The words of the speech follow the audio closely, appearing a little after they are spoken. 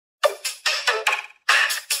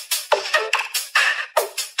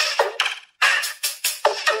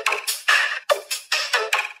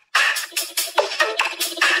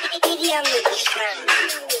Lyrical,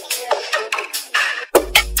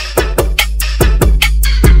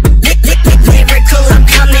 I'm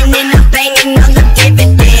coming in, I'm banging on the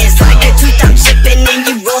dividends. Like a tooth, I'm chipping and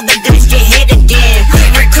you roll the dice, get hit again.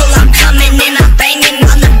 Lyrical, I'm coming in, I'm banging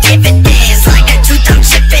on the dividends. Like a tooth, I'm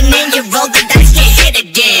chipping and you roll the dice, get hit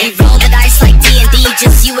again. We roll the dice like D&D,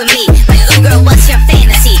 just you and me. Like, ooh girl, what's your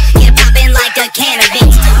fantasy? Get it poppin' like a can of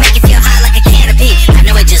beans, make you feel high like a canopy. I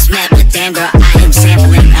know I just met, but damn girl, I am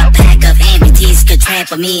sampling a pack of amputees. Could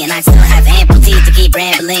trample me and I still have ample teeth to keep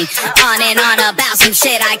rambling on and on about some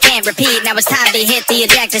shit I can't repeat. Now it's time to hit the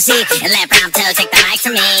ejector seat and let Prompto take the mic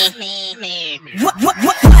from me. What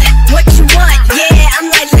you want? Yeah,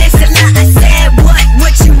 I'm like listen a lot. I said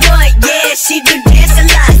what you want? Yeah, she do dance a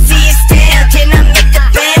lot. See it style, can I make the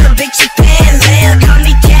bell? Bitch, you parallel, call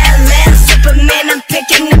me Kal-El. Superman, I'm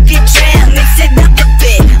picking up your trail. Mix it up a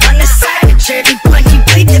bit on the side of Jerry Bundy.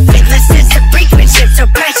 Bleed the fit, let's sense the brinkmanship. So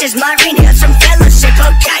precious, Marine Hills from Fellowship,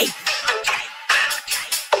 okay.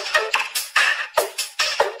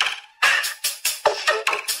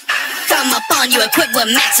 Come up on you equipped with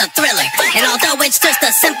Max or Thriller, and although it's just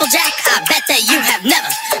a simple jack, I bet that you have never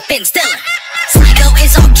been stiller. Psygo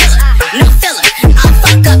is all killer, no filler. I'll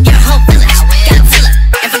fuck up your whole village. Got filler,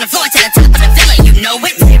 and from the floor to the top of the villa, you know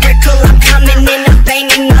it. Lyrical, I'm coming in, I'm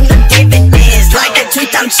banging on the dividends. Like a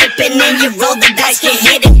tooth, I'm chipping and you roll the dice, get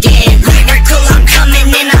hit again. Lyrical, I'm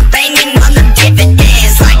coming in, I'm banging on the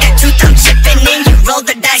dividends. Like a tooth, I'm chipping and you roll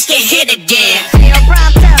the dice, get hit again. Hey, yo,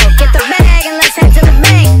 Prompto, get the bag and let's head to the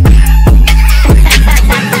bank.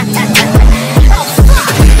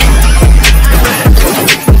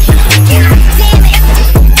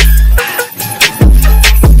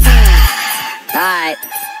 Alright,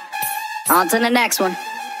 on to the next one.